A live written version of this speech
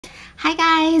Hi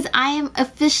guys, I am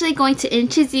officially going to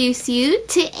introduce you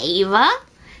to Ava.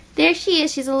 There she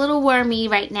is. She's a little wormy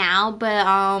right now, but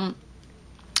her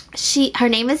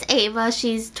name is Ava.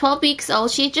 She's 12 weeks old.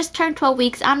 She just turned 12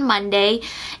 weeks on Monday,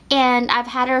 and I've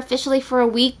had her officially for a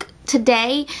week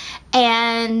today,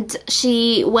 and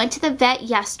she went to the vet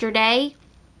yesterday.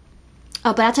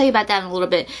 Oh, but I'll tell you about that in a little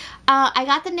bit. I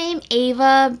got the name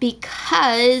Ava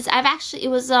because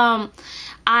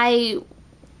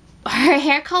her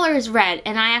hair color is red,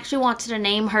 and I actually wanted to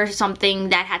name her something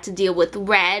that had to deal with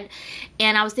red,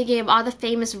 and I was thinking of all the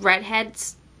famous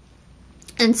redheads,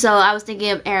 and so I was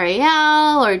thinking of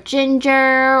Ariel or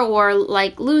Ginger or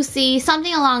like Lucy,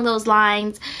 something along those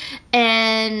lines.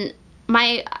 And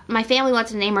my family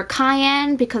wanted to name her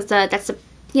Cayenne because that's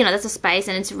a spice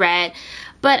and it's red.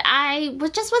 But I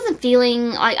just wasn't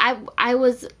feeling like I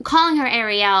was calling her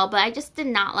Ariel, but I just did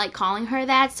not like calling her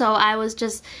that. So I was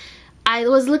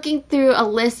looking through a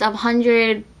list of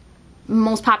 100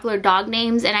 most popular dog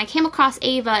names, and I came across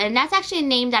Ava, and that's actually a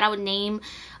name that I would name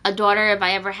a daughter if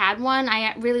I ever had one.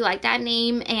 I really like that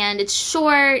name, and it's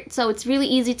short, so it's really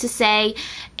easy to say,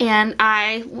 and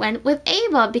I went with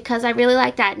Ava because I really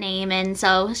like that name, and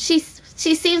so she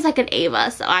seems like an Ava,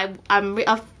 so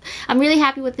I'm really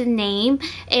happy with the name.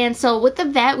 And so with the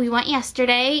vet, we went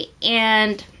yesterday,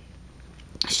 and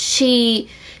she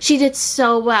did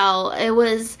so well. It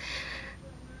was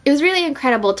really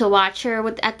incredible to watch her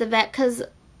at the vet, because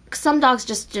some dogs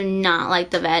just do not like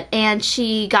the vet. And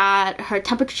she got her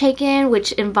temperature taken,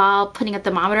 which involved putting a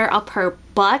thermometer up her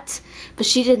butt, but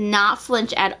she did not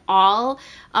flinch at all.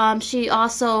 She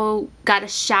also got a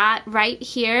shot right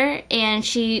here, and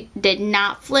she did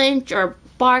not flinch or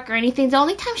bark or anything. The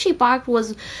only time she barked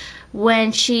was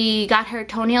when she got her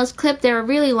toenails clipped. They were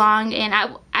really long, and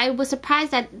I was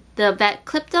surprised that the vet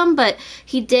clipped them, but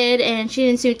he did, and she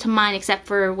didn't seem to mind except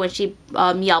for when she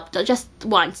yelped just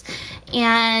once.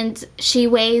 And she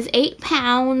weighs 8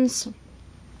 pounds.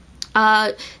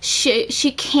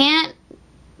 She can't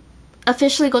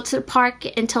officially go to the park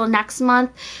until next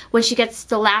month when she gets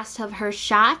the last of her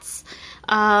shots,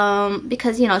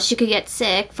 because she could get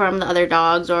sick from the other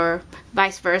dogs or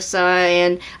vice versa,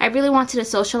 and I really wanted to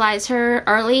socialize her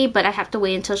early, but I have to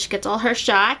wait until she gets all her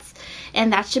shots,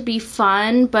 and that should be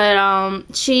fun. But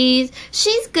she's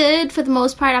good for the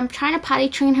most part. I'm trying to potty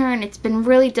train her, and it's been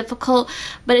really difficult,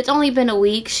 but it's only been a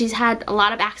week. She's had a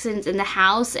lot of accidents in the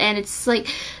house, and it's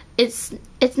like it's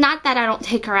not that I don't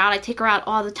take her out. I take her out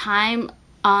all the time.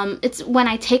 It's when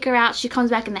I take her out, she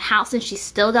comes back in the house and she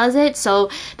still does it,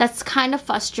 so that's kind of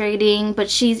frustrating.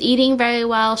 But she's eating very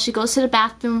well. She goes to the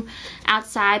bathroom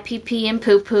outside, pee pee and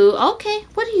poo poo. Okay,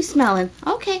 what are you smelling?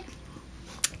 Okay.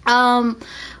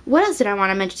 What else did I want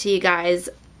to mention to you guys?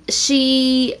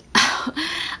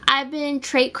 I've been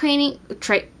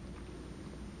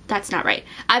that's not right.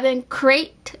 I've been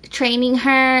crate training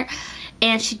her,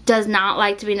 and she does not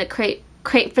like to be in a crate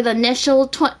for the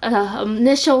initial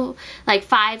like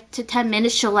 5 to 10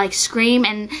 minutes. She'll like scream,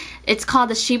 and it's called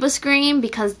the Shiba scream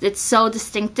because it's so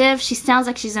distinctive. She sounds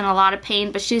like she's in a lot of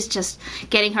pain, but she's just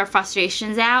getting her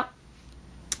frustrations out.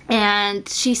 And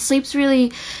she sleeps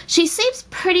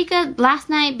pretty good. Last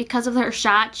night, because of her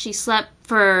shot, she slept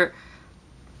for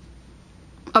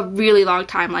a really long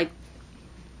time, like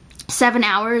 7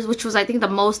 hours, which was I think the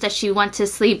most that she went to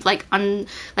sleep like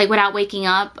without waking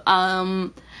up.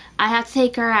 I have to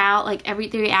take her out like every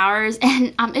 3 hours,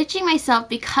 and I'm itching myself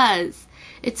because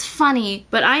it's funny,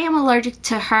 but I am allergic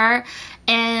to her,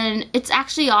 and it's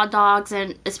actually all dogs,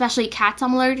 and especially cats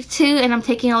I'm allergic to, and I'm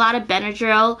taking a lot of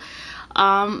Benadryl.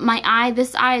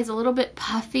 This eye is a little bit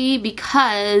puffy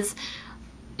because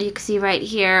you can see right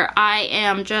here,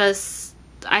 I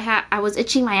was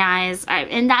itching my eyes,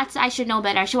 and I should know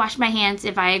better. I should wash my hands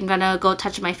if I'm gonna go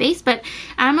touch my face, but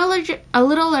I'm a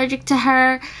little allergic to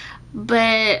her.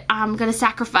 But I'm gonna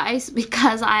sacrifice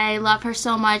because I love her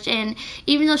so much, and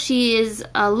even though she is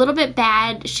a little bit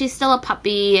bad, she's still a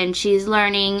puppy and she's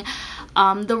learning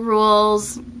the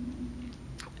rules.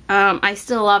 I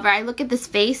still love her. I look at this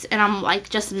face and I'm like,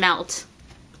 just melt.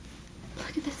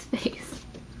 Look at this face.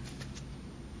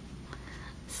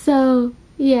 So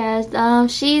yes,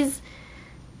 she's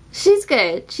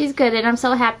good. She's good, and I'm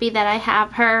so happy that I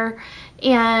have her.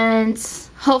 And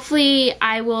hopefully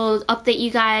I will update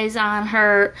you guys on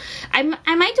her. I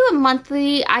might do it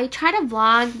monthly. I try to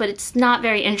vlog, but it's not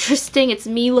very interesting. It's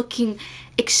me looking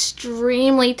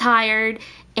extremely tired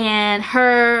and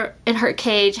her in her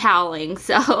cage howling.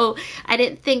 So I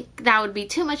didn't think that would be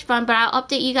too much fun, but I'll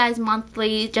update you guys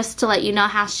monthly just to let you know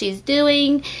how she's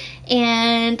doing.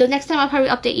 And the next time I'll probably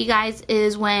update you guys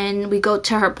is when we go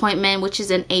to her appointment, which is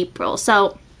in April.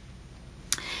 So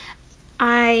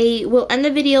I will end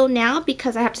the video now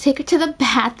because I have to take her to the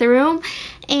bathroom.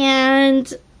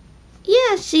 And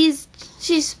yeah, she's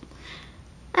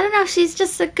I don't know, she's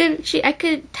just a good, I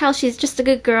could tell she's just a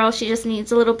good girl. She just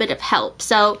needs a little bit of help.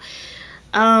 So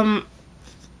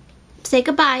say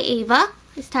goodbye, Ava.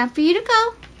 It's time for you to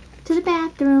go to the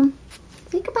bathroom.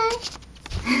 Say goodbye.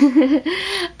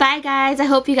 Bye guys, I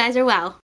hope you guys are well.